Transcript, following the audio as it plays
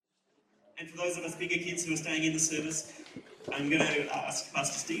And for those of us bigger kids who are staying in the service, I'm going to ask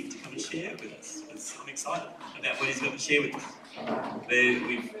Pastor Steve to come and share with us, because I'm excited about what he's got to share with us.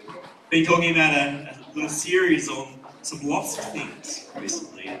 We've been talking about a little series on some lost things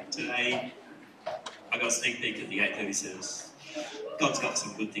recently, and today I got a sneak peek at the 8:30 service. God's got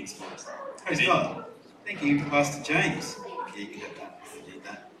some good things for us. Praise God. Thank you, Pastor James. Yeah, you can have that. You need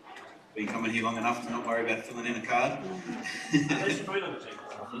that. Been coming here long enough to not worry about filling in a card.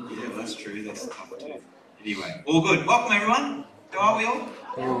 Yeah, that's true. That's tough too. Anyway, all good. Welcome, everyone. How are we all?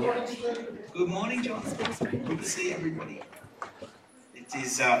 Good morning, John. Good to see everybody. It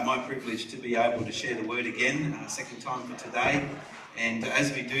is my privilege to be able to share the word again, second time for today. And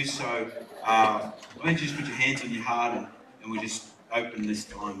as we do so, why don't you just put your hands on your heart and we just open this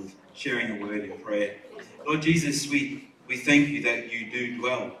time with sharing the word in prayer. Lord Jesus, we thank you that you do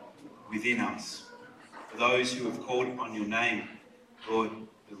dwell within us. For those who have called upon your name, Lord,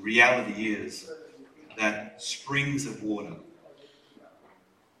 the reality is that springs of water,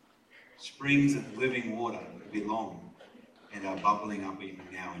 springs of living water belong and are bubbling up even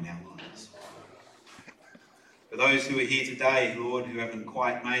now in our lives. For those who are here today, Lord, who haven't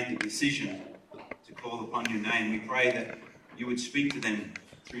quite made the decision to call upon your name, we pray that you would speak to them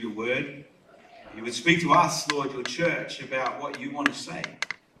through your word. You would speak to us, Lord, your church, about what you want to say.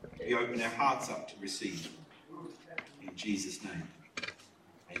 We open our hearts up to receive. In Jesus' name.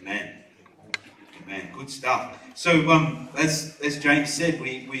 Amen. Amen. Good stuff. So, as James said,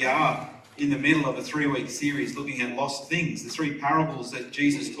 we are in the middle of a 3-week series looking at lost things. The 3 parables that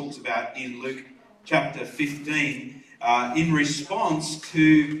Jesus talks about in Luke chapter 15 in response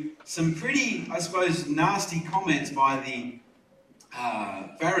to some pretty, I suppose, nasty comments by the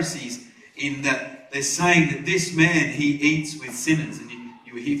Pharisees, in that they're saying that this man, he eats with sinners. And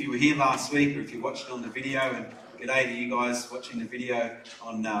if you were here last week, or if you watched it on the video, and g'day to you guys watching the video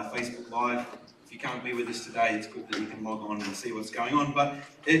on Facebook Live. If you can't be with us today, it's good that you can log on and see what's going on. But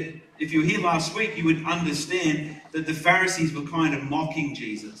if you were here last week, you would understand that the Pharisees were kind of mocking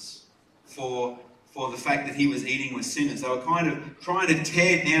Jesus for the fact that he was eating with sinners. They were kind of trying to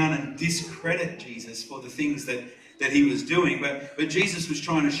tear down and discredit Jesus for the things that he was doing. But Jesus was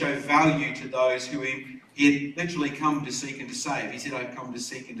trying to show value to those who he had literally come to seek and to save. He said, I've come to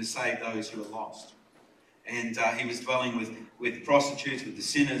seek and to save those who are lost. And he was dwelling with prostitutes, with the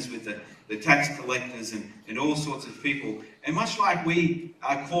sinners, with the tax collectors, and all sorts of people. And much like we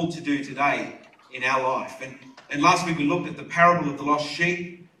are called to do today in our life. And last week we looked at the parable of the lost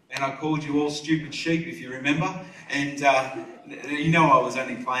sheep, and I called you all stupid sheep, if you remember. And you know I was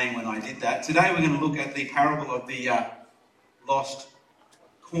only playing when I did that. Today we're going to look at the parable of the lost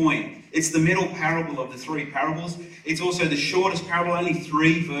coin. It's the middle parable of the 3 parables. It's also the shortest parable, only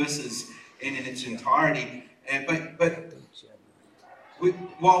 3 verses in its entirety.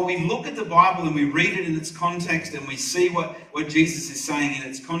 While we look at the Bible and we read it in its context and we see what Jesus is saying in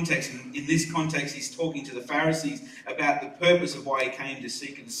its context, and in this context he's talking to the Pharisees about the purpose of why he came to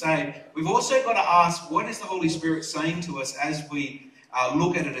seek and save, we've also got to ask, what is the Holy Spirit saying to us as we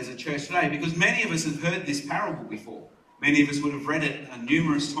look at it as a church today? Because many of us have heard this parable before. Many of us would have read it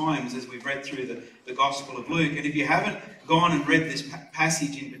numerous times as we've read through the Gospel of Luke. And if you haven't gone and read this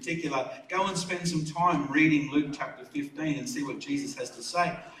passage in particular, go and spend some time reading Luke chapter 15 and see what Jesus has to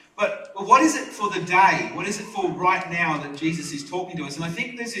say. But what is it for the day? What is it for right now that Jesus is talking to us? And I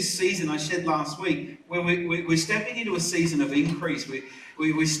think there's this season I shared last week where we're stepping into a season of increase.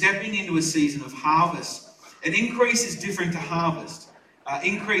 We're stepping into a season of harvest. An increase is different to harvest.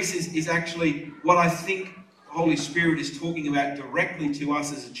 Increase is actually what I think Holy Spirit is talking about directly to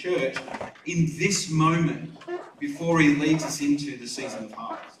us as a church in this moment before he leads us into the season of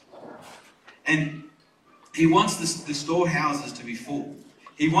harvest. And he wants the storehouses to be full.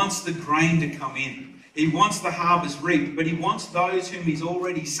 He wants the grain to come in. He wants the harvest reaped, but he wants those whom he's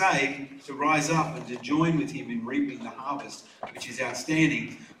already saved to rise up and to join with him in reaping the harvest, which is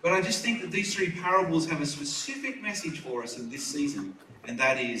outstanding. But I just think that these 3 parables have a specific message for us in this season, and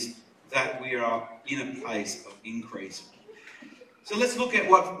that is that we are in a place of increase. So let's look at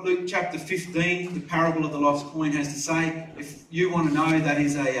what Luke chapter 15, the parable of the lost coin, has to say. If you want to know, that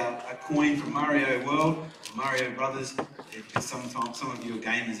is a coin from Mario World, Mario Brothers. Sometimes some of you are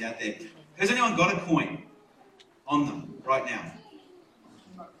gamers out there. Has anyone got a coin on them right now?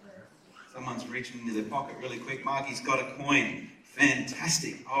 Someone's reaching into their pocket really quick. Marky's got a coin.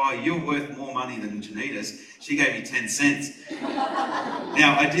 Fantastic. Oh, you're worth more money than Janita's. She gave me 10 cents.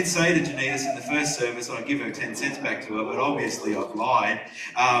 Now, I did say to Janita's in the first service I'd give her 10 cents back to her, but obviously I've lied.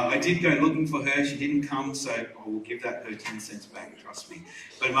 I did go looking for her. She didn't come, so I will give her 10 cents back, trust me.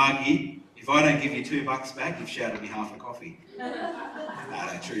 But Marky, If I don't give you $2 back, you've shouted me half a coffee. No,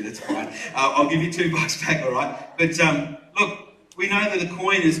 true, that's fine. I'll give you $2 back, all right? But look, we know that the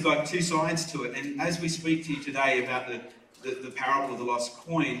coin has got two sides to it. And as we speak to you today about the parable of the lost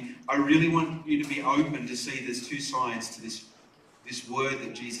coin, I really want you to be open to see there's two sides to this word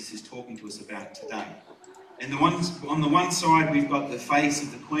that Jesus is talking to us about today. And on the one side, we've got the face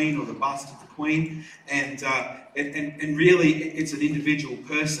of the queen or the bust of the queen. And really, it's an individual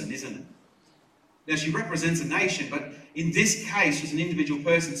person, isn't it? Now, she represents a nation, but in this case, she's an individual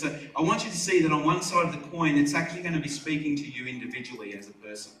person. So I want you to see that on one side of the coin, it's actually going to be speaking to you individually as a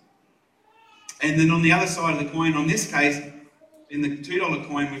person. And then on the other side of the coin, on this case, in the $2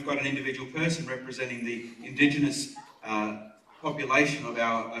 coin, we've got an individual person representing the indigenous population of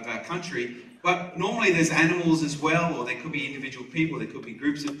our country. But normally there's animals as well, or there could be individual people, there could be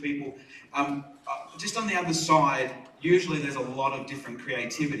groups of people. Just on the other side, usually there's a lot of different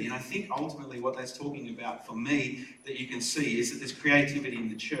creativity. And I think ultimately what that's talking about for me that you can see is that there's creativity in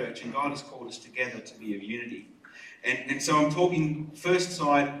the church, and God has called us together to be of unity. And so I'm talking first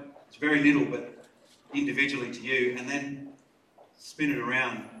side, it's very little, but individually to you, and then spin it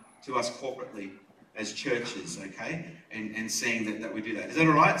around to us corporately as churches, okay? And seeing that we do that. Is that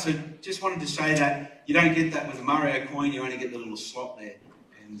all right? So just wanted to say that you don't get that with a Mario coin, you only get the little slot there.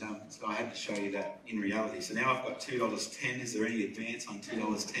 And so I had to show you that in reality. So now I've got $2.10. Is there any advance on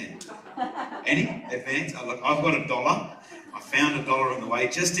 $2.10? Any advance? I've got $1. I found $1 on the way,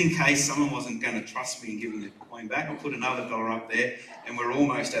 just in case someone wasn't going to trust me in giving the coin back. I'll put another $1 up there, and we're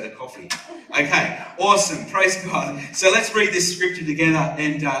almost at a coffee. Okay, awesome. Praise God. So let's read this scripture together,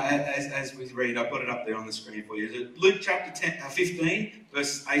 and as we read, I've got it up there on the screen for you. Luke chapter 15,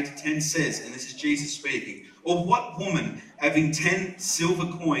 verses 8 to 10 says, and this is Jesus speaking, "Or what woman, having 10 silver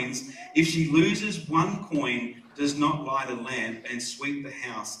coins, if she loses one coin, does not light a lamp and sweep the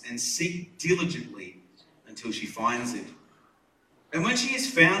house and seek diligently until she finds it? And when she has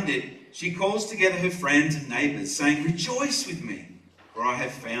found it, she calls together her friends and neighbours, saying, 'Rejoice with me, for I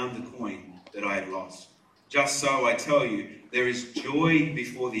have found the coin that I had lost.' Just so, I tell you, there is joy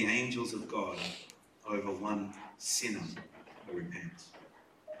before the angels of God over one sinner who repents."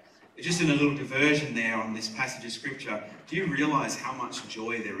 Just in a little diversion there on this passage of scripture, do you realise how much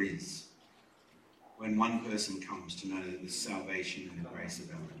joy there is when one person comes to know the salvation and the grace of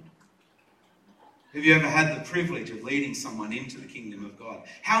our Lord? Have you ever had the privilege of leading someone into the kingdom of God?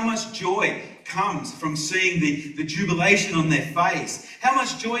 How much joy comes from seeing the jubilation on their face? How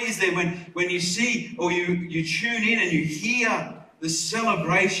much joy is there when you see or you tune in and you hear the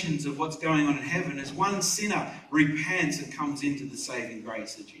celebrations of what's going on in heaven as one sinner repents and comes into the saving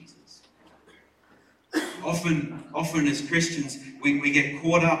grace of Jesus? Often as Christians, we get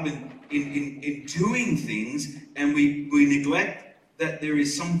caught up in doing things, and we neglect that there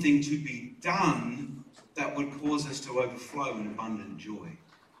is something to be done that would cause us to overflow in abundant joy.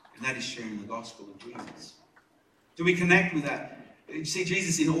 And that is sharing the gospel of Jesus. Do we connect with that? You see,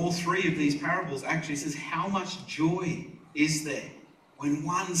 Jesus in all three of these parables actually says, how much joy is there when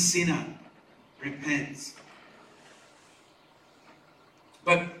one sinner repents?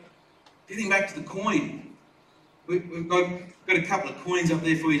 But getting back to the coin, we've got a couple of coins up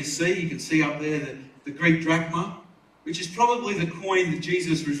there for you to see. You can see up there the Greek drachma, which is probably the coin that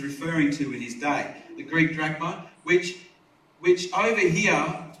Jesus was referring to in his day. The Greek drachma, which over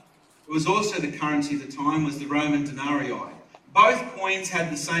here was also the currency at the time, was the Roman denarii. Both coins had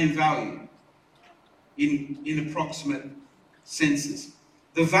the same value in approximate senses.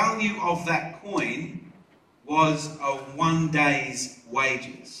 The value of that coin was of 1 day's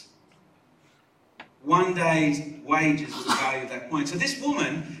wages. 1 day's wages was the value of that coin. So this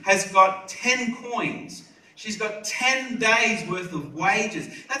woman has got 10 coins. She's got 10 days worth of wages.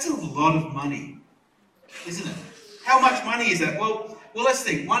 That's a lot of money, isn't it? How much money is that? Well, let's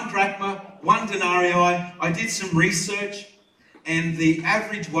think. 1 drachma, 1 denarii. I did some research, and the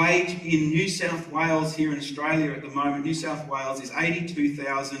average wage in New South Wales here in Australia at the moment, New South Wales, is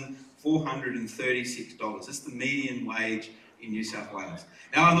 $82,436. That's the median wage in New South Wales.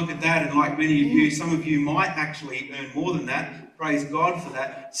 Now I look at that, and like many of you, some of you might actually earn more than that. Praise God for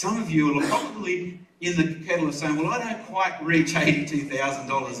that. Some of you are probably in the kettle of saying, well, I don't quite reach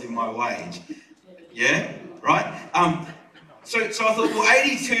 $82,000 in my wage. Yeah? Right? So I thought, well,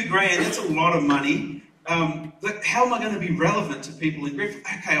 82 grand, that's a lot of money. But how am I going to be relevant to people in Griffith?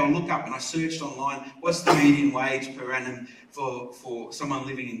 Okay, I'll look up, and I searched online, what's the median wage per annum for someone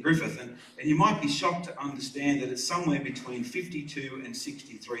living in Griffith? And you might be shocked to understand that it's somewhere between $52,000 and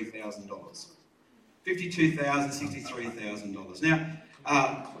 $63,000. $52,000, $63,000. Now,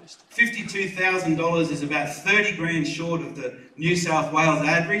 $52,000 is about 30 grand short of the New South Wales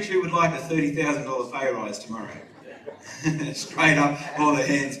average. Who would like a $30,000 pay rise tomorrow? Straight up, all the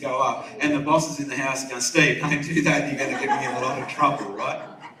hands go up. And the bosses in the house are going, Steve, don't do that, you're going to get me in a lot of trouble, right?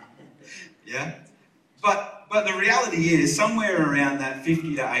 Yeah? But the reality is, somewhere around that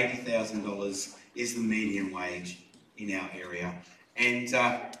 $50,000 to $80,000 is the median wage in our area.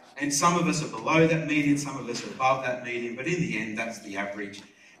 And some of us are below that median, some of us are above that median, but in the end, that's the average.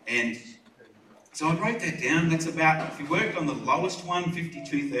 And so I wrote that down. That's about, if you worked on the lowest one,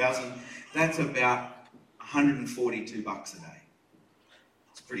 $52,000, that's about $142 a day.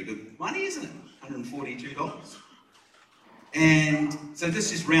 It's pretty good money, isn't it? $142. And so let's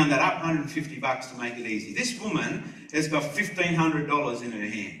just round that up, $150 to make it easy. This woman has got $1,500 in her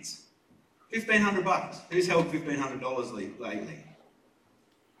hands. $1,500. Who's held $1,500 lately?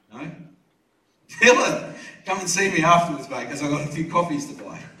 No? Dylan, come and see me afterwards, mate, because I've got a few coffees to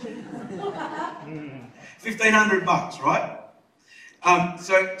buy. $1,500, right?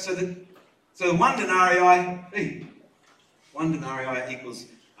 So the one denarii, one denarii equals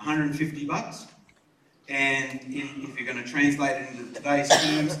 $150. And if you're going to translate it into today's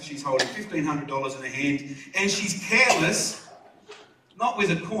terms, she's holding $1,500 in her hand, and she's careless, not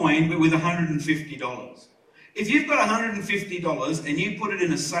with a coin, but with $150. If you've got $150 and you put it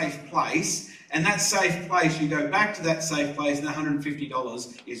in a safe place, and that safe place, you go back to that safe place and that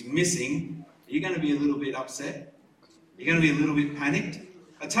 $150 is missing, are you going to be a little bit upset? You're going to be a little bit panicked?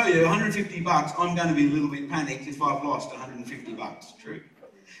 I tell you, $150, I'm going to be a little bit panicked if I've lost $150. True.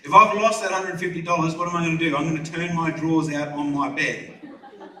 If I've lost that $150, what am I going to do? I'm going to turn my drawers out on my bed.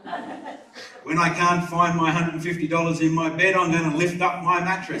 When I can't find my $150 in my bed, I'm going to lift up my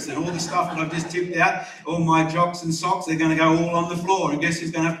mattress, and all the stuff that I've just tipped out, all my jocks and socks, they're going to go all on the floor, and guess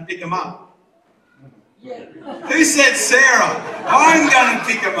who's going to have to pick them up? Yeah. Who said Sarah? I'm going to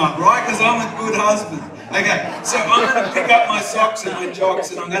pick them up, right? Because I'm a good husband. Okay, so I'm going to pick up my socks and my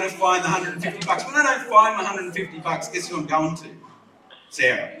jocks, and I'm going to find the $150. When I don't find my $150, guess who I'm going to?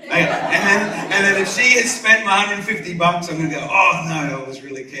 Sarah. Okay. And then if she has spent my $150, I'm going to go, oh no, I was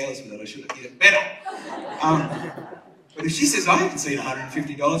really careless with it. I should have did it better. But if she says, I haven't seen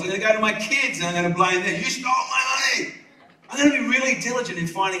 $150, I'm going to go to my kids and I'm going to blame them. You stole my money. I'm going to be really diligent in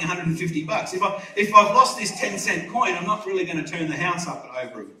finding $150. If I've lost this 10-cent coin, I'm not really going to turn the house up and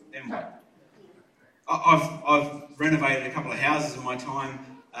over it. Then what? I've renovated a couple of houses in my time,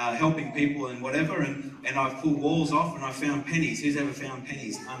 helping people and whatever, and I've pulled walls off and I've found pennies. Who's ever found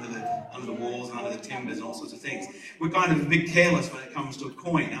pennies under the walls and under the timbers and all sorts of things? We're kind of a bit careless when it comes to a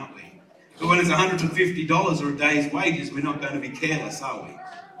coin, aren't we? But when it's $150 or a day's wages, we're not going to be careless, are we?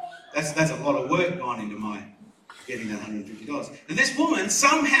 That's a lot of work gone into my getting that $150. And this woman,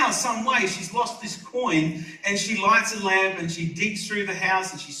 somehow, some way, she's lost this coin, and she lights a lamp and she digs through the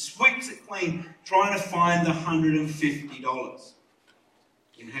house and she sweeps it clean, trying to find the $150.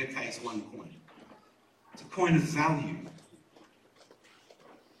 In her case, one coin. It's a coin of value.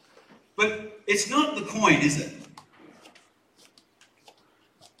 But it's not the coin, is it?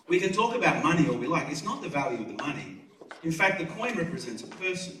 We can talk about money all we like. It's not the value of the money. In fact, the coin represents a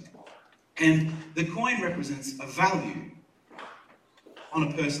person. And the coin represents a value on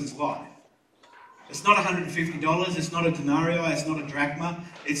a person's life. It's not $150, it's not a denarii, it's not a drachma,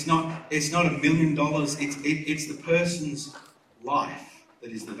 it's not $1 million, it's the person's life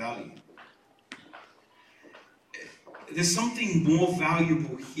that is the value. There's something more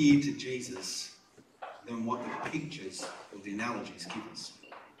valuable here to Jesus than what the pictures or the analogies give us.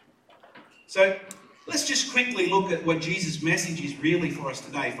 So let's just quickly look at what Jesus' message is really for us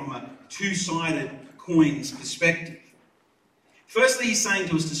today from a two-sided coin's perspective. Firstly, he's saying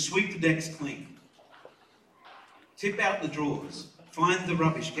to us to sweep the decks clean. Tip out the drawers. Find the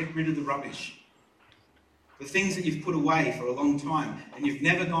rubbish. Get rid of the rubbish. The things that you've put away for a long time and you've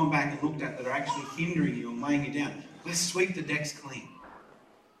never gone back and looked at that are actually hindering you and weighing you down. Let's sweep the decks clean.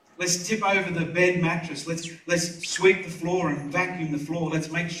 Let's tip over the bed mattress. Let's sweep the floor and vacuum the floor. Let's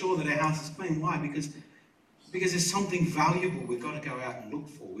make sure that our house is clean. Why? Because there's something valuable we've got to go out and look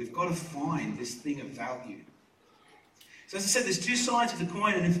for. We've got to find this thing of value. So as I said, there's two sides of the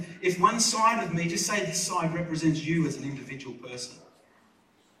coin, and if one side of me, just say this side represents you as an individual person.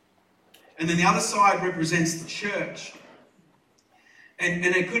 And then the other side represents the church. And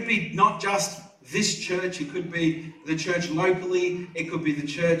it could be not just this church, it could be the church locally, it could be the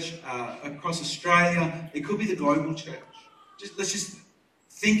church across Australia, it could be the global church. Let's just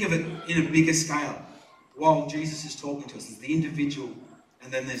think of it in a bigger scale. While Jesus is talking to us, there's the individual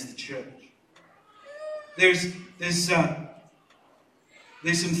and then there's the church. There's some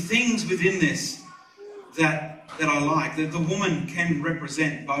things within this that I like. That the woman can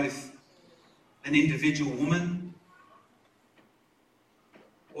represent both an individual woman,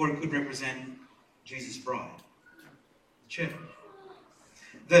 or it could represent Jesus' bride, the church.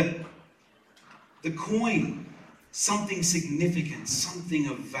 The coin, something significant, something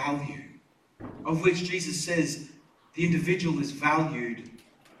of value, of which Jesus says the individual is valued,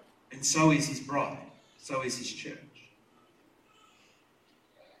 and so is his bride, so is his church.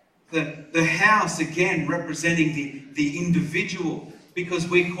 The house, again, representing the individual, because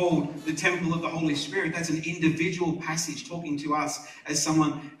we're called the temple of the Holy Spirit. That's an individual passage talking to us as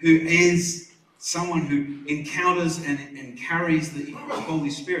someone who encounters and carries the Holy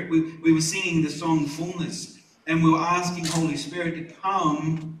Spirit. We were singing the song Fullness, and we were asking Holy Spirit to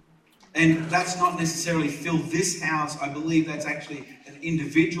come, and that's not necessarily fill this house. I believe that's actually an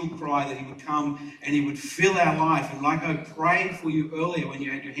individual cry, that he would come and he would fill our life. And like I prayed for you earlier when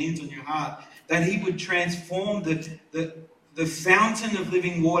you had your hands on your heart, that he would transform the fountain of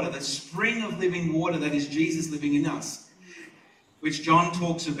living water, the spring of living water that is Jesus living in us, which John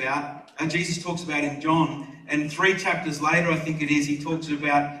talks about, and Jesus talks about in John. And 3 chapters later, I think it is, he talks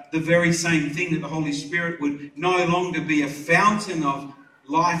about the very same thing, that the Holy Spirit would no longer be a fountain of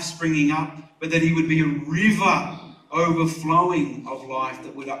life springing up, but that he would be a river overflowing of life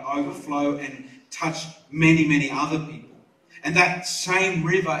that would overflow and touch many, many other people. And that same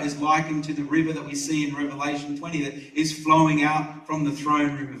river is likened to the river that we see in Revelation 20 that is flowing out from the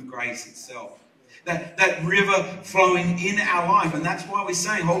throne room of grace itself. That river flowing in our life. And that's why we're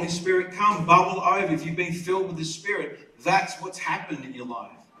saying, Holy Spirit, come, bubble over. If you've been filled with the Spirit, that's what's happened in your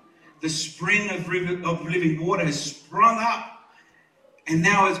life. The spring of living water has sprung up, and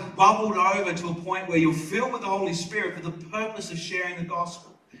now it's bubbled over to a point where you're filled with the Holy Spirit for the purpose of sharing the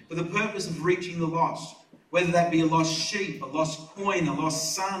gospel, for the purpose of reaching the lost. Whether that be a lost sheep, a lost coin, a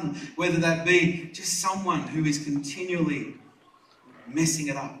lost son, whether that be just someone who is continually messing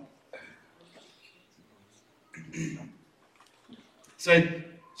it up. So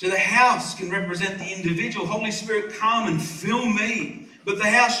the house can represent the individual. Holy Spirit, come and fill me. But the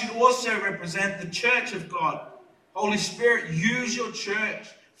house should also represent the church of God. Holy Spirit, use your church.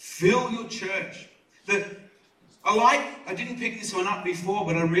 Fill your church. I didn't pick this one up before,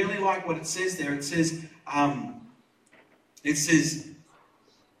 but I really like what it says there. It says,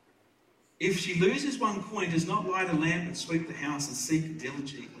 if she loses one coin, does not light a lamp and sweep the house and seek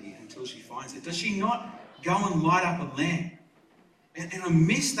diligently until she finds it. Does she not go and light up a lamp? And I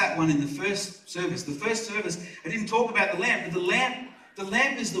missed that one in the first service. The first service, I didn't talk about the lamp, but the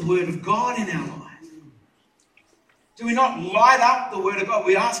lamp is the word of God in our life. Do we not light up the word of God?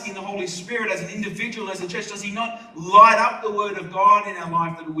 We're asking the Holy Spirit as an individual, as a church, does he not light up the word of God in our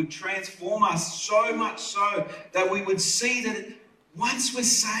life, that it would transform us so much so that we would see that once we're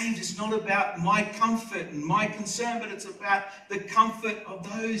saved, it's not about my comfort and my concern, but it's about the comfort of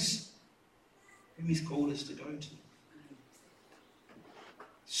those whom he's called us to go to.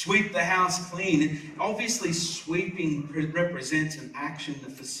 Sweep the house clean. And obviously, sweeping represents an action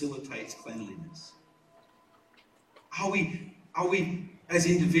that facilitates cleanliness. Are we, as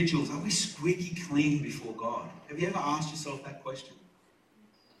individuals, are we squeaky clean before God? Have you ever asked yourself that question?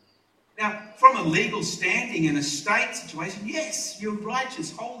 Now, from a legal standing and a state situation, yes, you're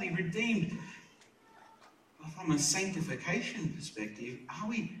righteous, holy, redeemed. But from a sanctification perspective, are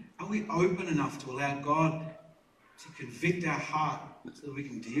we open enough to allow God to convict our heart so that we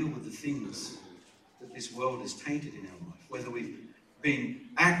can deal with the things that this world has tainted in our life? Whether we've been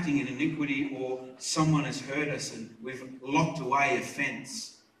acting in iniquity or someone has hurt us and we've locked away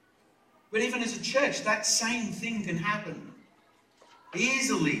offence. But even as a church, that same thing can happen.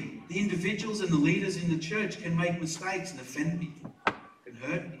 Easily, the individuals and the leaders in the church can make mistakes and offend people, can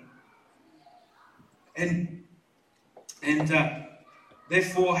hurt people. And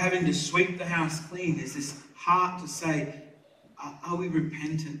therefore, having to sweep the house clean is this heart to say, are we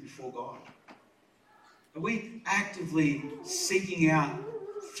repentant before God? Are we actively seeking out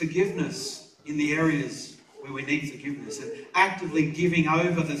forgiveness in the areas where we need forgiveness, and actively giving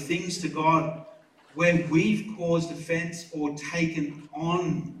over the things to God where we've caused offence or taken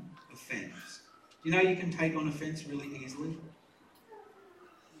on offence? You know, you can take on offence really easily.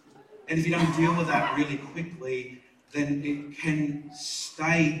 And if you don't deal with that really quickly, then it can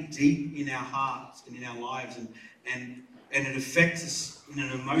stay deep in our hearts and in our lives, and it affects us in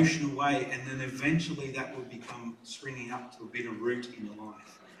an emotional way, and then eventually that will become springing up to a bitter root in your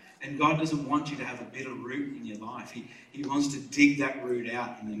life. And God doesn't want you to have a bitter root in your life. He wants to dig that root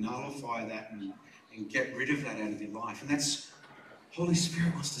out and nullify that and get rid of that out of your life. And that's, Holy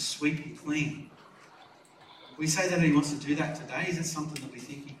Spirit wants to sweep you clean. We say that he wants to do that today. Is that something that we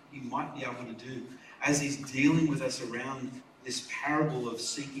think he might be able to do as he's dealing with us around this parable of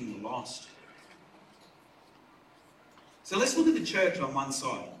seeking the lost. So let's look at the church on one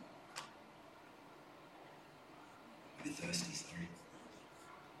side. I'm a bit thirsty, sorry.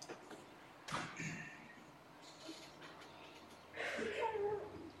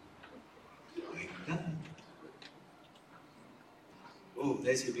 Oh,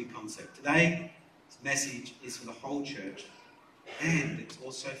 there's your big concept. Today's message is for the whole church, and it's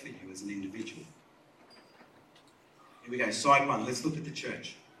also for you as an individual. Here we go, side one. Let's look at the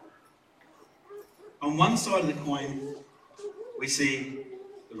church. On one side of the coin, we see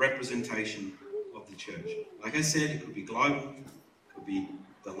the representation of the church. Like I said, it could be global, it could be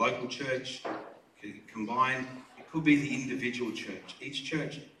the local church, it could be combined, it could be the individual church. Each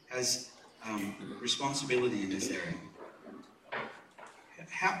church has responsibility in this area.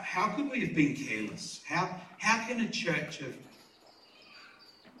 How could we have been careless? How can a church have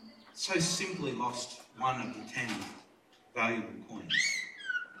so simply lost one of the 10 valuable coins?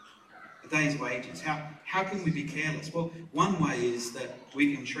 A day's wages. How can we be careless? Well, one way is that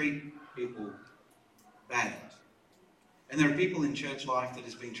we can treat people bad. And there are people in church life that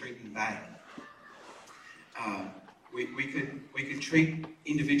has been treated bad. We could treat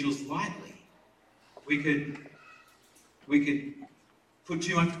individuals lightly. We could put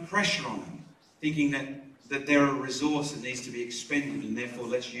too much pressure on them, thinking that they're a resource that needs to be expended, and therefore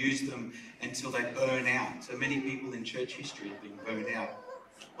let's use them until they burn out. So many people in church history have been burned out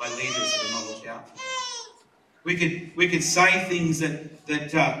by leaders that are not looked out for. We could say things that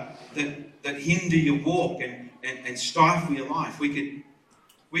hinder your walk and stifle your life. We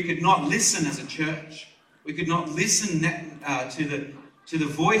could not listen as a church. We could not listen to the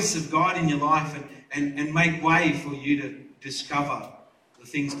voice of God in your life and make way for you to discover the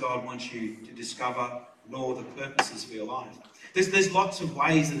things God wants you to discover, nor the purposes for your life. There's lots of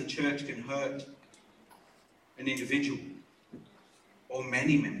ways that a church can hurt an individual or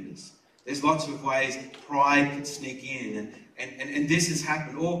many members. There's lots of ways pride can sneak in, and this has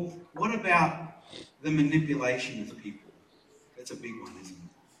happened. Or what about the manipulation of people? That's a big one, isn't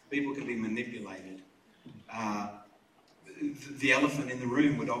it? People can be manipulated. The elephant in the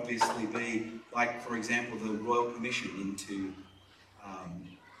room would obviously be, like, for example, the Royal Commission into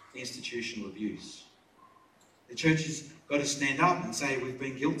institutional abuse. The church has got to stand up and say, we've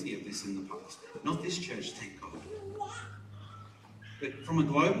been guilty of this in the past. Not this church, thank God. But from a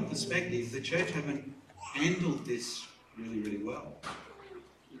global perspective, the church haven't handled this really, really well.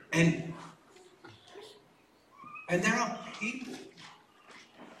 And there are people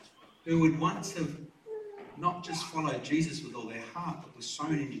who would once have not just followed Jesus with all their heart, but were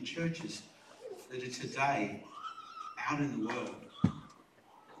sown into churches that are today out in the world,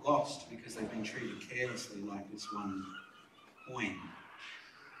 lost because they've been treated carelessly, like this one coin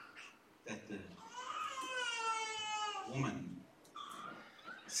that the woman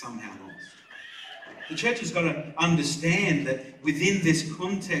somehow lost. The church has got to understand that within this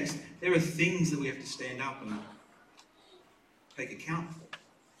context, there are things that we have to stand up and take account for.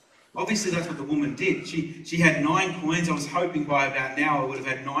 Obviously, that's what the woman did. She had 9 coins. I was hoping by about now I would have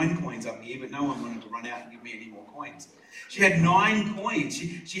had 9 coins up here, but no one wanted to run out and give me any more coins. She had 9 coins.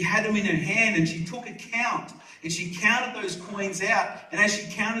 She had them in her hand, and she took account. And she counted those coins out. And as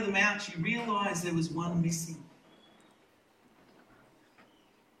she counted them out, she realised there was one missing.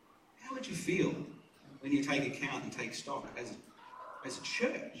 How would you feel when you take account and take stock as a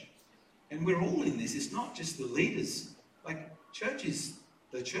church? And we're all in this. It's not just the leaders. Like, church is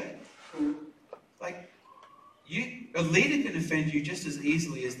the church. Like, a leader can offend you just as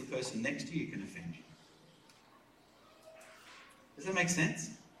easily as the person next to you can offend you. Does that make sense?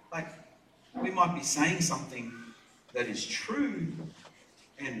 Like, we might be saying something that is true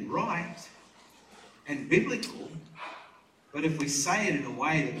and right and biblical, but if we say it in a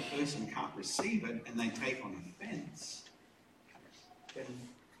way that the person can't receive it and they take on offence, then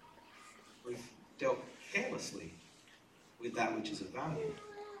we've dealt carelessly with that which is of value.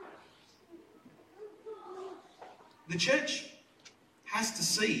 The church has to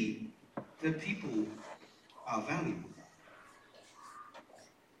see that people are valuable.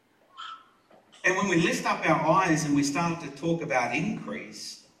 And when we lift up our eyes and we start to talk about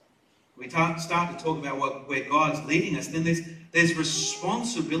increase, we start to talk about where God's leading us, then there's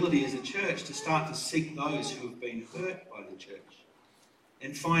responsibility as a church to start to seek those who have been hurt by the church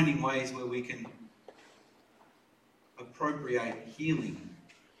and finding ways where we can appropriate healing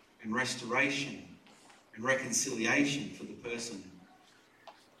and restoration and reconciliation for the person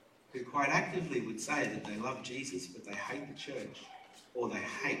who quite actively would say that they love Jesus, but they hate the church, or they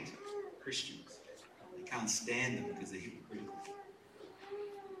hate Christians. They can't stand them because they're hypocritical.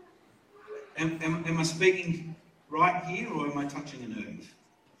 Am I speaking right here, or am I touching a nerve?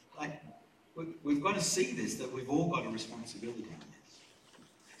 Like, we've got to see this, that we've all got a responsibility in this.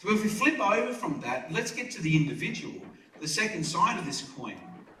 So if we flip over from that, let's get to the individual, the second side of this coin.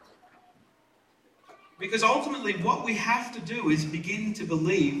 Because ultimately what we have to do is begin to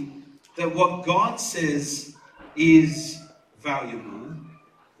believe that what God says is valuable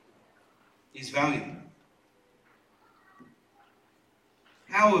is valuable.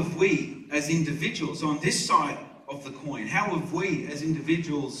 How have we as individuals on this side of the coin, how have we as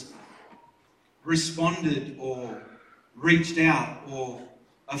individuals responded or reached out or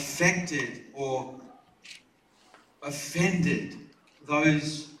affected or offended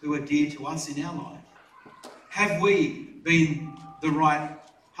those who are dear to us in our life? Have we been the right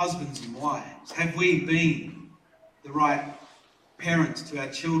husbands and wives? Have we been the right parents to our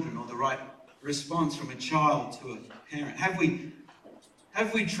children, or the right response from a child to a parent?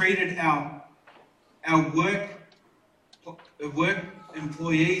 Have we treated our work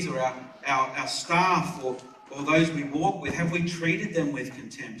employees, or our staff, or those we walk with, have we treated them with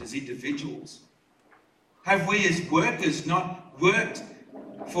contempt as individuals? Have we as workers not worked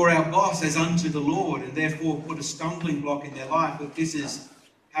for our boss as unto the Lord, and therefore put a stumbling block in their life? If this is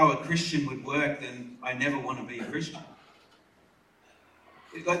how a Christian would work, then I never want to be a Christian.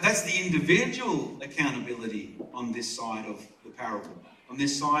 That's the individual accountability on this side of the parable, on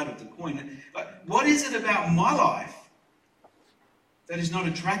this side of the coin. But what is it about my life that is not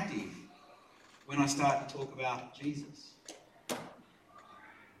attractive when I start to talk about Jesus?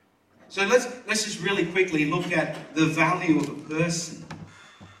 So let's just really quickly look at the value of a person.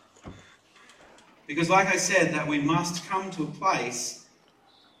 Because like I said, that we must come to a place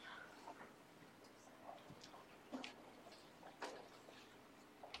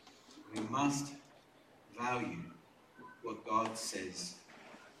we must value what God says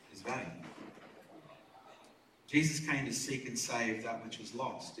is valuable. Jesus came to seek and save that which was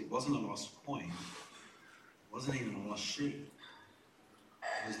lost. It wasn't a lost coin. It wasn't even a lost sheep.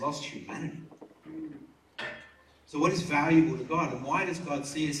 It was lost humanity. So what is valuable to God, and why does God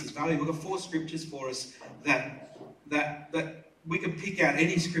see us as valuable? We've got 4 scriptures for us that we could pick out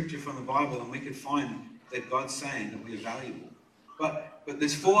any scripture from the Bible and we could find that God's saying that we are valuable. But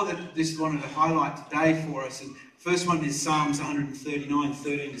there's 4 that I just wanted to highlight today for us. And first one is Psalms 139,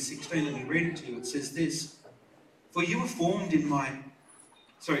 13 to 16. Let me read it to you. It says this: For you formed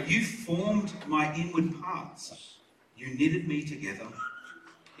my inward parts. You knitted me together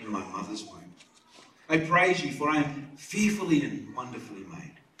in my mother's womb. I praise you, for I am fearfully and wonderfully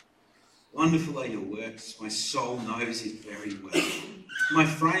made. Wonderful are your works. My soul knows it very well. My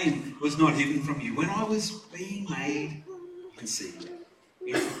frame was not hidden from you when I was being made in secret,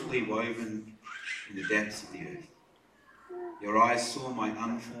 intricately woven in the depths of the earth. Your eyes saw my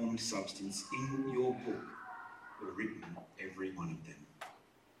unformed substance. In your book were written, every one of them,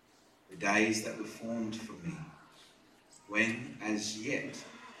 the days that were formed for me, when as yet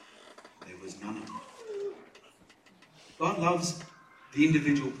there was none of them. God loves the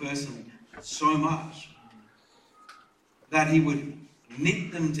individual person so much that he would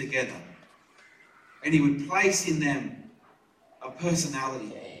knit them together, and he would place in them a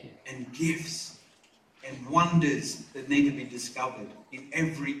personality and gifts and wonders that need to be discovered in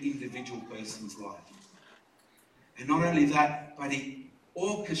every individual person's life. And not only that, but he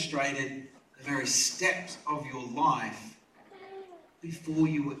orchestrated the very steps of your life before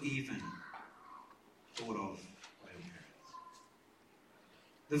you were even thought of by your parents.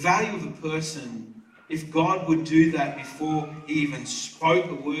 The value of a person, if God would do that before he even spoke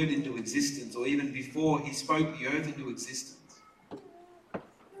a word into existence, or even before he spoke the earth into existence.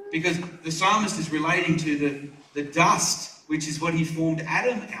 Because the psalmist is relating to the dust, which is what he formed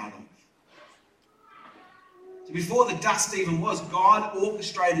Adam out of. So before the dust even was, God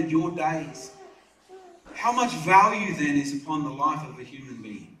orchestrated your days. How much value then is upon the life of a human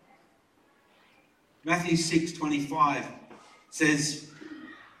being? Matthew 6:25 says,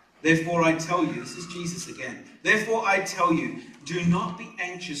 Therefore I tell you, this is Jesus again, therefore I tell you, do not be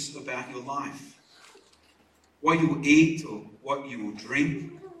anxious about your life, what you will eat or what you will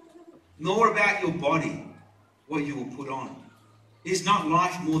drink, nor about your body, what you will put on. Is not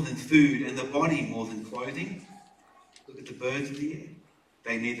life more than food, and the body more than clothing? Look at the birds of the air.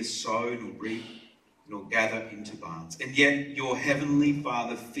 They neither sow nor reap, nor gather into barns, and yet your heavenly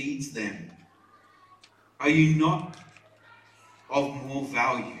Father feeds them. Are you not of more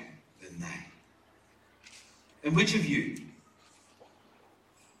value than they? And which of you,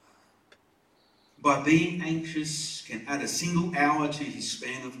 by being anxious, can add a single hour to his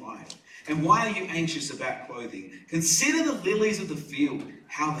span of life? And why are you anxious about clothing? Consider the lilies of the field,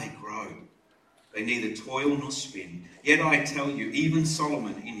 how they grow. They neither toil nor spin. Yet I tell you, even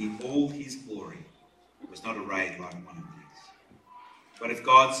Solomon in all his glory was not arrayed like one of these. But if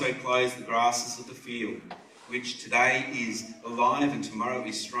God so clothes the grasses of the field, which today is alive and tomorrow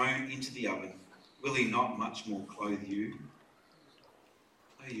is thrown into the oven, will he not much more clothe you,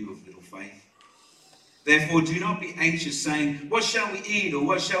 O you of little faith? Therefore do not be anxious, saying, what shall we eat, or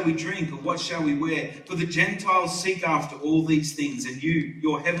what shall we drink, or what shall we wear? For the Gentiles seek after all these things, and you,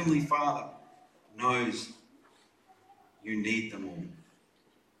 your heavenly Father, knows you need them all.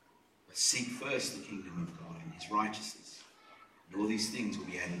 But seek first the kingdom of God and his righteousness, and all these things will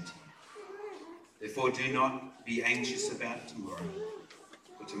be added to you. Therefore do not be anxious about tomorrow,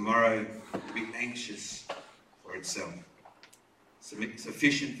 for tomorrow will be anxious for itself.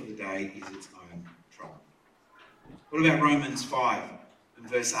 Sufficient for the day is its own trouble. What about Romans 5 and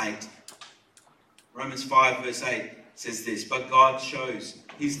verse 8? Romans 5 verse 8 says this, but God shows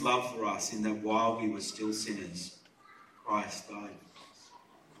his love for us in that while we were still sinners, Christ died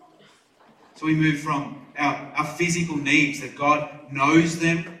for us. So we move from our physical needs, that God knows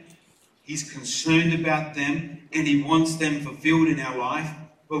them, he's concerned about them, and he wants them fulfilled in our life,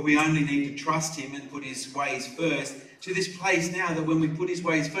 but we only need to trust him and put his ways first, to this place now that when we put his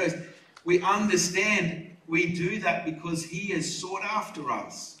ways first, we understand we do that because he has sought after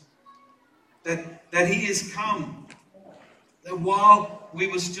us. That he has come. That while we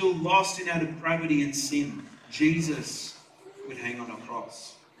were still lost in our depravity and sin, Jesus would hang on a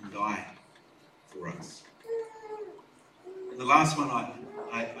cross and die for us. And the last one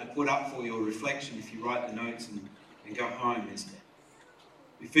I put up for your reflection, if you write the notes and go home, is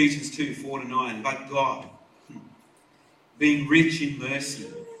Ephesians 2, 4-9. But God, being rich in mercy,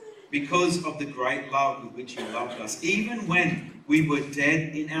 because of the great love with which he loved us, even when we were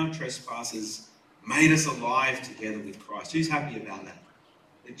dead in our trespasses, made us alive together with Christ. Who's happy about that?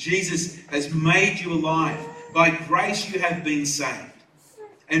 That Jesus has made you alive. By grace you have been saved,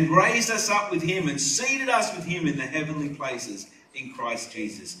 and raised us up with him and seated us with him in the heavenly places in Christ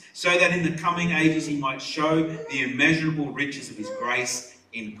Jesus, so that in the coming ages he might show the immeasurable riches of his grace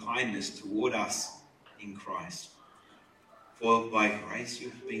in kindness toward us in Christ. For by grace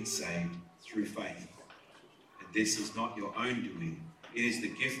you have been saved through faith. And this is not your own doing. It is the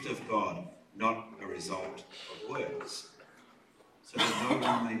gift of God, not a result of works. So that no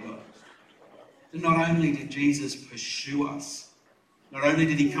one may boast. And not only did Jesus pursue us, not only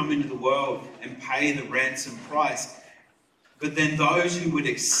did he come into the world and pay the ransom price, but then those who would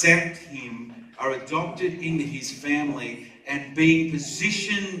accept him are adopted into his family and being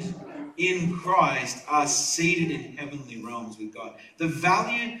positioned in Christ are seated in heavenly realms with God. The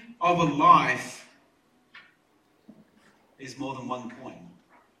value of a life is more than one coin.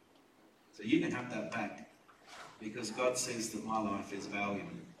 So you can have that back, because God says that my life is valuable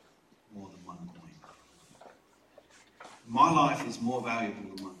more than one coin. My life is more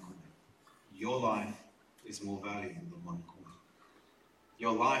valuable than one coin. Your life is more valuable than one coin.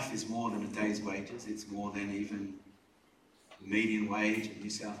 Your life is more than a day's wages. It's more than even the median wage in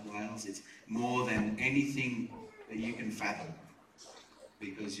New South Wales. It's more than anything that you can fathom,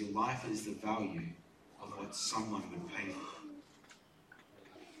 because your life is the value of what someone would pay for.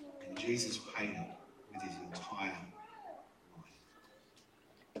 And Jesus paid it with his entire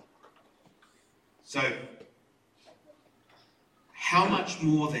life. So, how much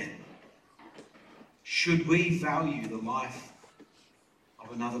more then should we value the life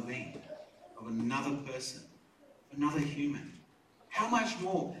of another being, of another person, another human? How much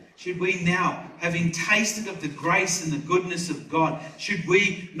more should we now, having tasted of the grace and the goodness of God, should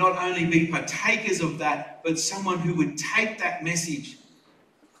we not only be partakers of that, but someone who would take that message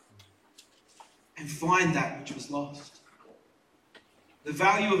and find that which was lost? The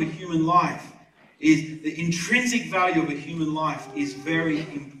value of a human life is, the intrinsic value of a human life is very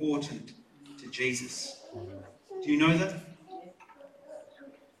important to Jesus. Do you know that?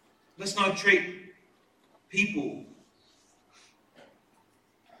 Let's not treat people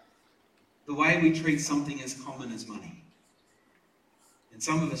the way we treat something as common as money. And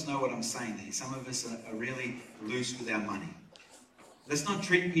some of us know what I'm saying there. Some of us are really loose with our money. Let's not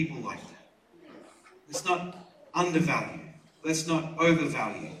treat people like that. Let's not undervalue. Let's not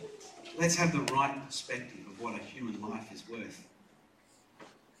overvalue. Let's have the right perspective of what a human life is worth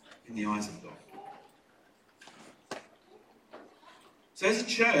in the eyes of God. So as a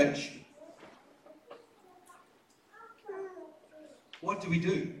church, what do we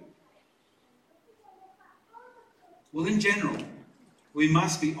do? Well, in general, we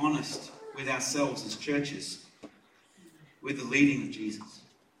must be honest with ourselves as churches, with the leading of Jesus.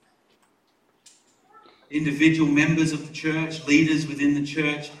 Individual members of the church, leaders within the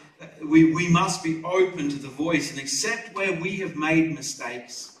church, we must be open to the voice and accept where we have made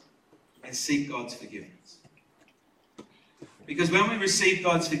mistakes and seek God's forgiveness. Because when we receive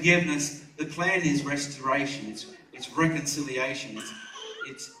God's forgiveness, the plan is restoration, it's reconciliation,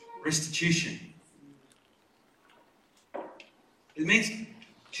 it's restitution. It means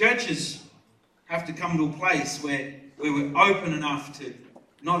churches have to come to a place where we're open enough to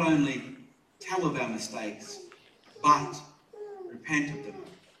not only tell of our mistakes, but repent of them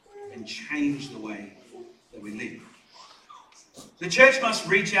and change the way that we live. The church must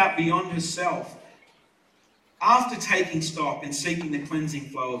reach out beyond herself after taking stock and seeking the cleansing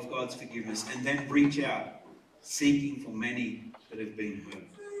flow of God's forgiveness, and then reach out seeking for many that have been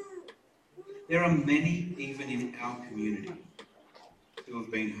hurt. There are many, even in our community, who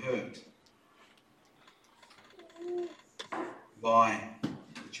have been hurt by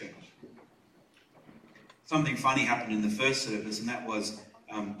the church. Something funny happened in the first service, and that was,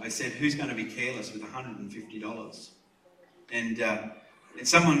 I said, who's going to be careless with $150? And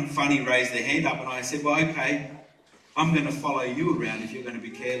someone funny raised their hand up, and I said, well, okay, I'm going to follow you around if you're going to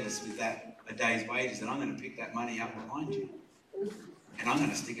be careless with that, a day's wages, and I'm going to pick that money up behind you, and I'm going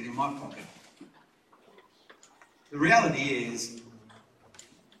to stick it in my pocket. The reality is,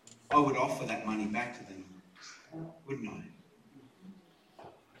 I would offer that money back to them, wouldn't I?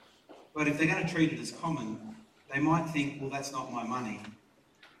 But if they're going to treat it as common, they might think, well, that's not my money.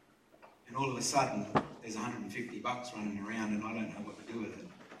 And all of a sudden, there's $150 running around and I don't know what to do with it.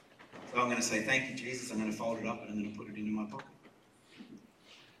 So I'm going to say, thank you, Jesus. I'm going to fold it up and I'm going to put it into my pocket.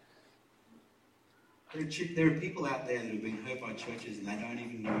 There are people out there that have been hurt by churches and they don't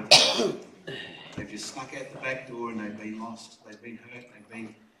even know that. They've just snuck out the back door and they've been lost. They've been hurt.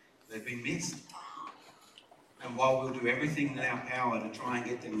 They've been missed. And while we'll do everything in our power to try and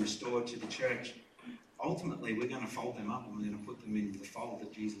get them restored to the church, ultimately we're going to fold them up and we're going to put them into the fold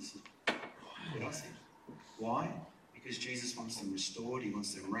that Jesus has put us in. Why? Because Jesus wants them restored, he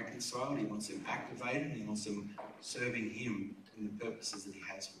wants them reconciled, he wants them activated, he wants them serving him in the purposes that he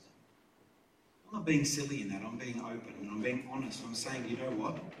has for them. I'm not being silly in that, I'm being open and I'm being honest. I'm saying, you know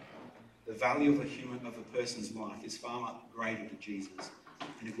what? The value of a person's life is far greater to Jesus.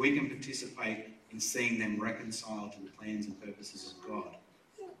 And if we can participate in seeing them reconciled to the plans and purposes of God,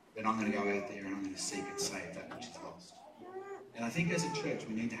 then I'm going to go out there and I'm going to seek and save that which is lost. And I think as a church,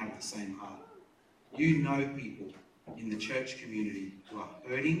 we need to have the same heart. You know people in the church community who are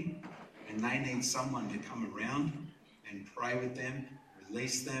hurting and they need someone to come around and pray with them,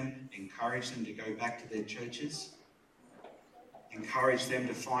 release them, encourage them to go back to their churches, encourage them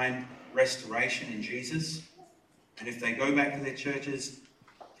to find restoration in Jesus. And if they go back to their churches,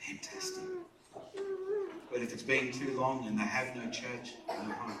 fantastic. But if it's been too long and they have no church, go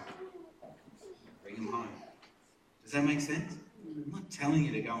home. Bring them home. Does that make sense? I'm not telling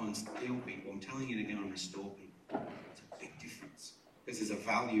you to go and steal people. I'm telling you to go and restore people. It's a big difference because there's a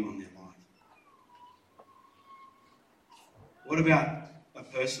value on their life. What about a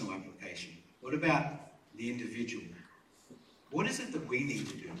personal application? What about the individual? What is it that we need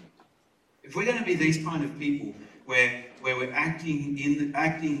to do? If we're going to be these kind of people where we're acting in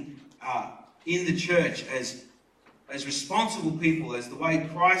the church as responsible people, as the way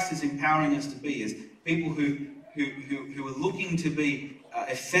Christ is empowering us to be, as people who are looking to be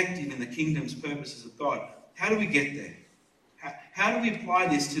effective in the kingdom's purposes of God, how do we get there? How do we apply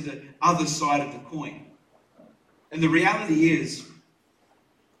this to the other side of the coin? And the reality is,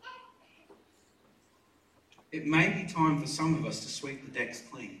 it may be time for some of us to sweep the decks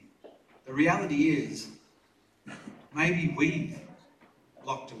clean. The reality is, maybe we've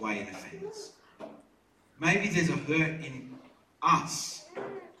locked away an offence. Maybe there's a hurt in us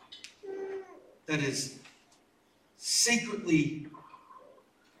that is secretly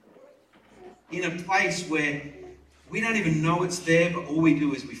in a place where we don't even know it's there, but all we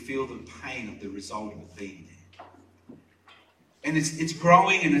do is we feel the pain of the result of it being there. And it's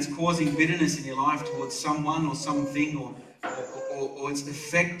growing and it's causing bitterness in your life towards someone or something, or it's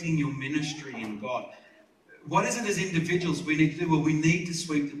affecting your ministry in God. What is it as individuals we need to do? Well, we need to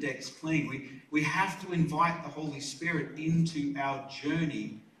sweep the decks clean. We have to invite the Holy Spirit into our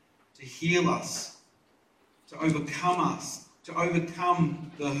journey to heal us, to overcome us, to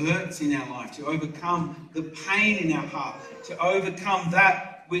overcome the hurts in our life, to overcome the pain in our heart, to overcome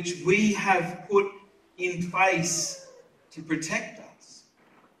that which we have put in place to protect us.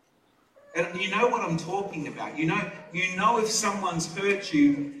 And you know what I'm talking about. You know if someone's hurt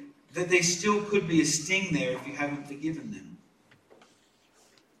you, that there still could be a sting there if you haven't forgiven them.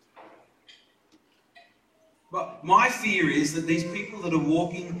 But my fear is that these people that are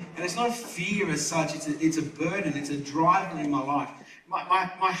walking, and it's not a fear as such, it's a burden, it's a driver in my life.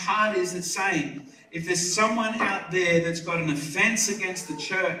 my heart is that saying, if there's someone out there that's got an offense against the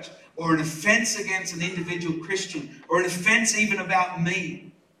church, or an offense against an individual Christian, or an offense even about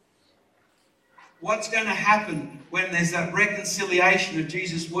me, what's going to happen when there's that reconciliation of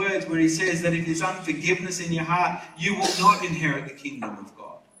Jesus' words where he says that if there's unforgiveness in your heart, you will not inherit the kingdom of God?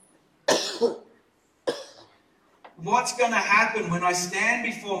 What's going to happen when I stand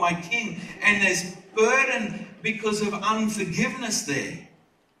before my King and there's burden because of unforgiveness there?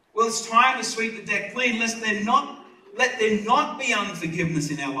 Well, it's time to sweep the deck clean. Let there not be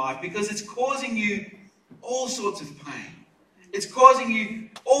unforgiveness in our life, because it's causing you all sorts of pain. It's causing you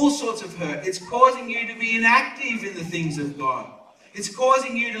all sorts of hurt. It's causing you to be inactive in the things of God. It's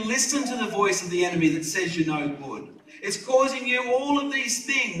causing you to listen to the voice of the enemy that says you're no good. It's causing you all of these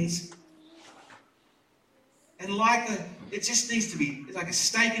things. And it just needs to be, it's like a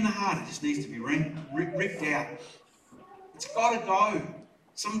stake in the heart. It just needs to be ripped out. It's got to go.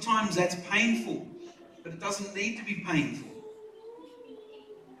 Sometimes that's painful, but it doesn't need to be painful.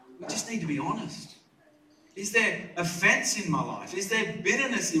 We just need to be honest. Is there offense in my life? Is there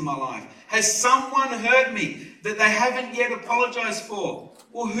bitterness in my life? Has someone hurt me that they haven't yet apologized for?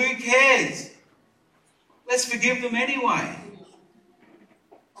 Well, who cares? Let's forgive them anyway.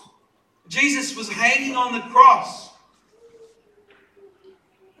 Jesus was hanging on the cross,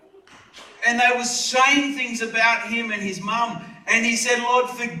 and they were saying things about him and his mum. And he said, Lord,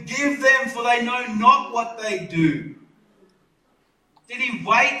 forgive them, for they know not what they do. Did he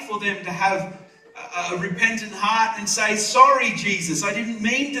wait for them to have a repentant heart and say, sorry, Jesus, I didn't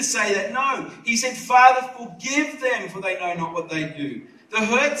mean to say that? No. He said, Father, forgive them, for they know not what they do. The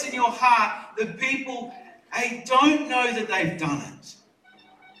hurts in your heart, the people, they don't know that they've done it.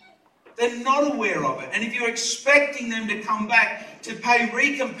 They're not aware of it. And if you're expecting them to come back to pay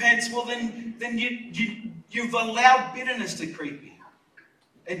recompense, well, then you've allowed bitterness to creep in.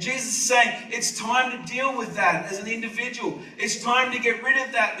 And Jesus is saying it's time to deal with that as an individual. It's time to get rid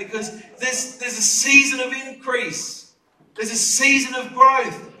of that, because there's a season of increase. There's a season of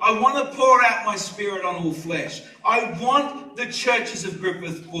growth. I want to pour out my Spirit on all flesh. I want the churches of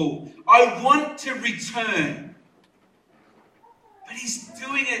Griffith full. I want to return. But he's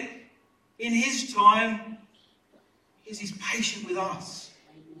doing it in his time, because he's patient with us.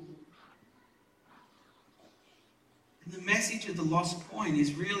 And the message of the lost coin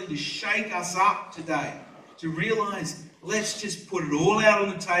is really to shake us up today, to realize, let's just put it all out on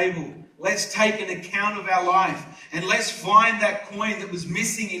the table. Let's take an account of our life, and let's find that coin that was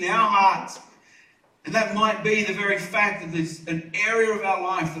missing in our hearts. And that might be the very fact that there's an area of our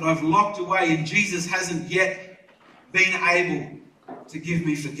life that I've locked away, and Jesus hasn't yet been able to give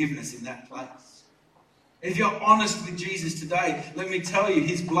me forgiveness in that place. If you're honest with Jesus today, let me tell you,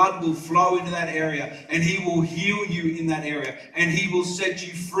 his blood will flow into that area, and he will heal you in that area, and he will set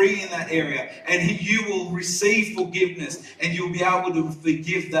you free in that area, and you will receive forgiveness, and you'll be able to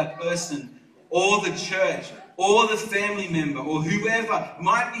forgive that person or the church or the family member or whoever. It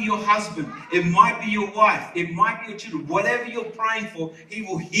might be your husband, it might be your wife, it might be your children. Whatever you're praying for, he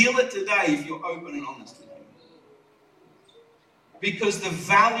will heal it today if you're open and honest with him. Because the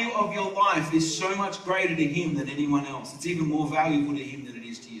value of your life is so much greater to him than anyone else. It's even more valuable to him than it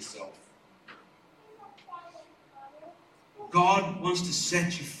is to yourself. God wants to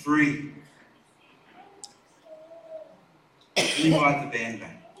set you free. Let me invite the band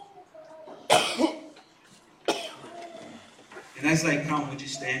back. And as they come, would you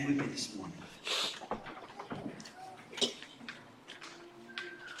stand with me this morning?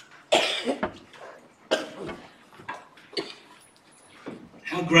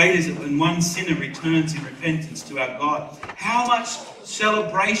 How great is it when one sinner returns in repentance to our God? How much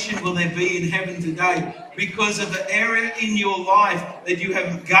celebration will there be in heaven today because of the area in your life that you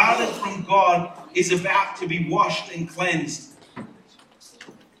have guarded from God is about to be washed and cleansed?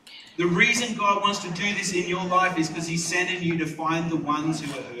 The reason God wants to do this in your life is because he's sending you to find the ones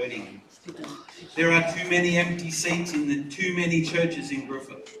who are hurting. There are too many empty seats in the too many churches in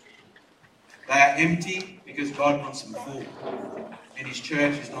Griffith. They are empty because God wants them full. And his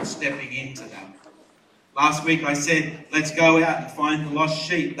church is not stepping into them. Last week I said, let's go out and find the lost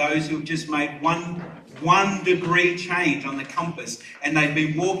sheep, those who have just made one degree change on the compass, and they've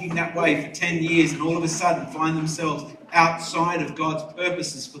been walking that way for 10 years and all of a sudden find themselves outside of God's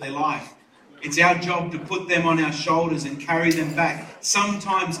purposes for their life. It's our job to put them on our shoulders and carry them back,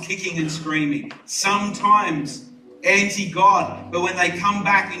 sometimes kicking and screaming, sometimes anti-God. But when they come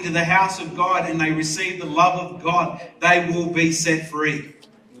back into the house of God and they receive the love of God, they will be set free.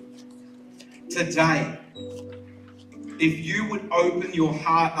 Today, if you would open your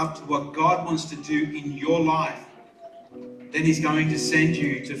heart up to what God wants to do in your life, then he's going to send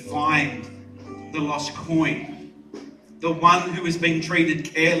you to find the lost coin. The one who has been treated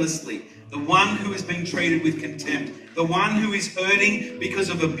carelessly. The one who has been treated with contempt. The one who is hurting because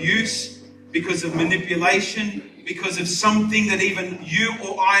of abuse, because of manipulation, because of something that even you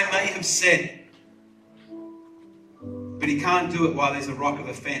or I may have said. But he can't do it while there's a rock of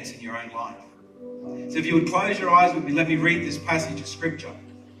offense in your own life. So if you would close your eyes with me, let me read this passage of scripture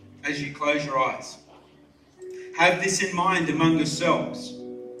as you close your eyes. Have this in mind among yourselves,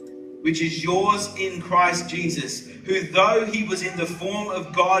 which is yours in Christ Jesus, who though he was in the form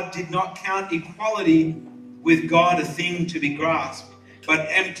of God, did not count equality with God a thing to be grasped, but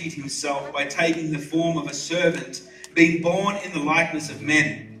emptied himself by taking the form of a servant, being born in the likeness of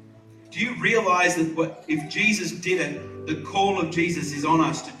men. Do you realize that if Jesus did it, the call of Jesus is on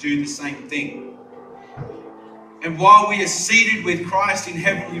us to do the same thing? And while we are seated with Christ in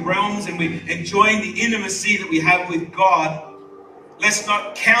heavenly realms and we're enjoying the intimacy that we have with God, let's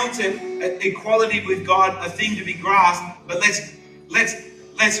not count it equality with God a thing to be grasped, but let's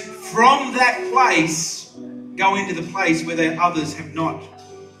from that place go into the place where the others have not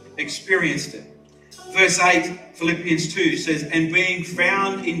experienced it. Verse 8, Philippians 2 says, and being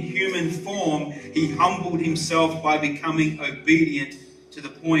found in human form, he humbled himself by becoming obedient to the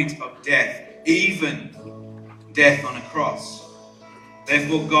point of death, even death on a cross.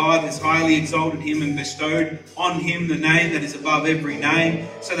 Therefore God has highly exalted him and bestowed on him the name that is above every name,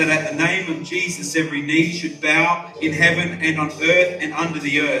 so that at the name of Jesus every knee should bow in heaven and on earth and under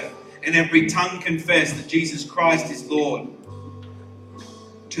the earth, and every tongue confess that Jesus Christ is Lord,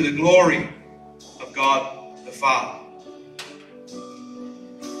 to the glory of God the Father.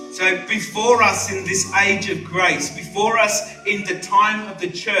 So before us in this age of grace, before us in the time of the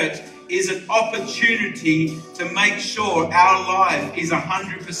church, is an opportunity to make sure our life is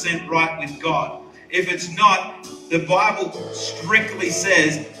 100% right with God. If it's not, the Bible strictly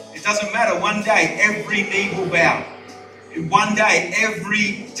says it doesn't matter. One day every knee will bow. One day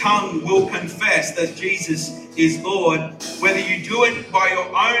every tongue will confess that Jesus is Lord. Whether you do it by your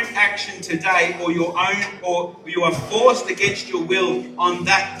own action today or you are forced against your will on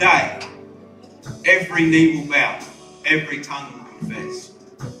that day, every knee will bow, every tongue will confess.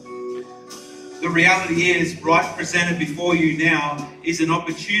 The reality is, right presented before you now, is an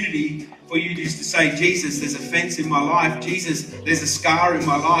opportunity for you just to say, Jesus, there's offense in my life. Jesus, there's a scar in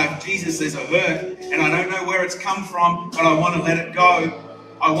my life. Jesus, there's a hurt, and I don't know where it's come from, but I want to let it go.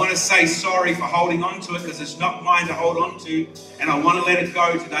 I want to say sorry for holding on to it because it's not mine to hold on to, and I want to let it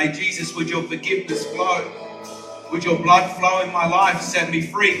go today. Jesus, would your forgiveness flow? Would your blood flow in my life, set me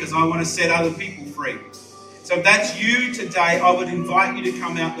free, because I want to set other people free. So if that's you today, I would invite you to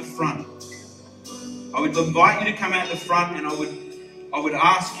come out the front. I would invite you to come out the front, and I would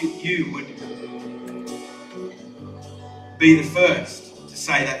ask you would be the first to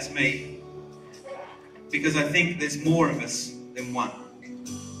say that's me. Because I think there's more of us than one.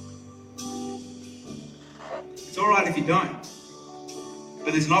 It's all right if you don't.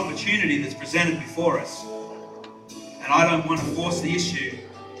 But there's an opportunity that's presented before us. And I don't want to force the issue.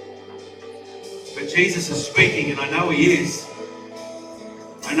 But Jesus is speaking, and I know he is.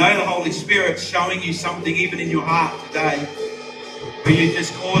 I know the Holy Spirit's showing you something even in your heart today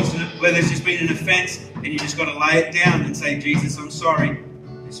where there's just been an offense, and you just got to lay it down and say, Jesus, I'm sorry.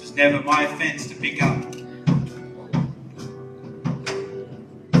 This was never my offense to pick up.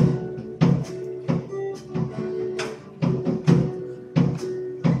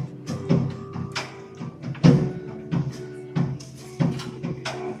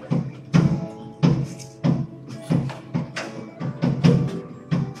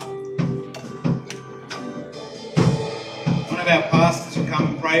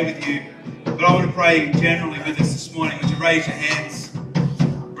 With you, but I want to pray generally with us this morning. Would you raise your hands?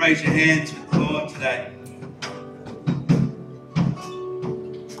 Raise your hands with the Lord today.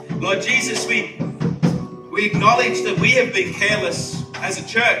 Lord Jesus, we acknowledge that we have been careless as a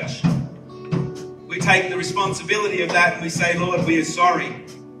church. We take the responsibility of that and we say, Lord, we are sorry.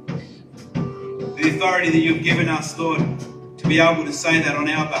 The authority that you've given us, Lord, to be able to say that on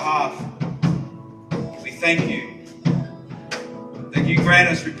our behalf, we thank you. That you grant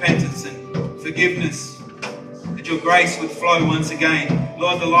us repentance and forgiveness, that your grace would flow once again.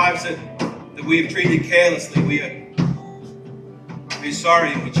 Lord, the lives that we have treated carelessly, we're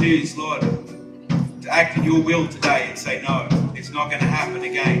sorry, and we choose, Lord, to act in your will today and say, no, it's not going to happen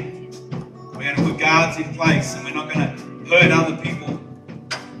again. We're going to put guards in place, and we're not going to hurt other people.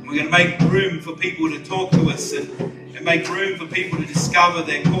 We're going to make room for people to talk to us and make room for people to discover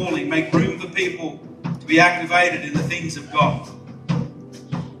their calling, make room for people to be activated in the things of God.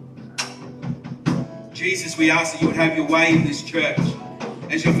 Jesus, we ask that you would have your way in this church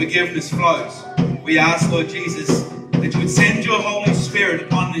as your forgiveness flows. We ask, Lord Jesus, that you would send your Holy Spirit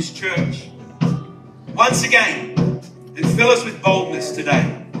upon this church once again and fill us with boldness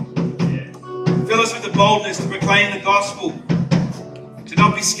today. Fill us with the boldness to proclaim the gospel, to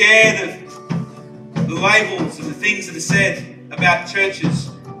not be scared of the labels and the things that are said about churches,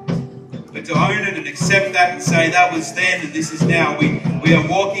 but to own it and accept that and say that was then and this is now. We are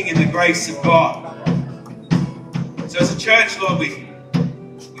walking in the grace of God. So as a church, Lord, we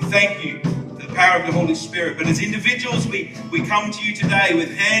thank you for the power of the Holy Spirit. But as individuals, we come to you today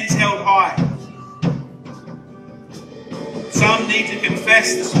with hands held high. Some need to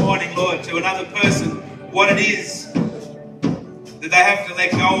confess this morning, Lord, to another person what it is that they have to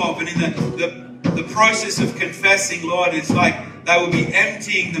let go of. And in the process of confessing, Lord, it's like they will be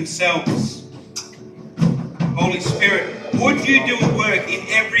emptying themselves. Holy Spirit, would you do a work in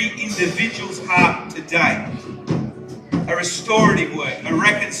every individual's heart today? A restorative work, a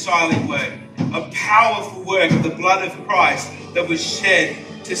reconciling work, a powerful work of the blood of Christ that was shed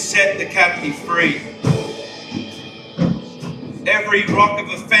to set the captive free. Every rock of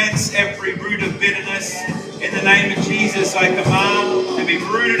offense, every root of bitterness, in the name of Jesus, I command to be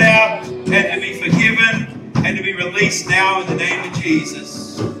rooted out and to be forgiven and to be released now in the name of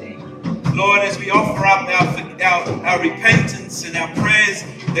Jesus. Lord, as we offer up our repentance and our prayers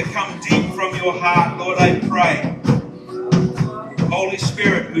that come deep from your heart, Lord, I pray, Holy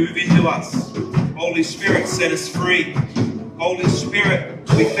Spirit, move into us. Holy Spirit, set us free. Holy Spirit,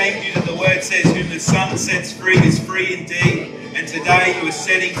 we thank you that the word says, whom the Son sets free is free indeed. And today you are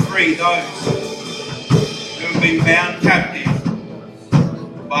setting free those who have been bound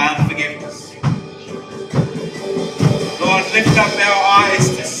captive by unforgiveness. Lord, lift up our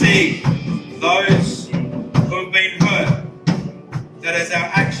eyes to see those who have been hurt, that as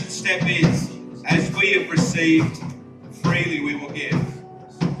our action step is, as we have received, freely we will give.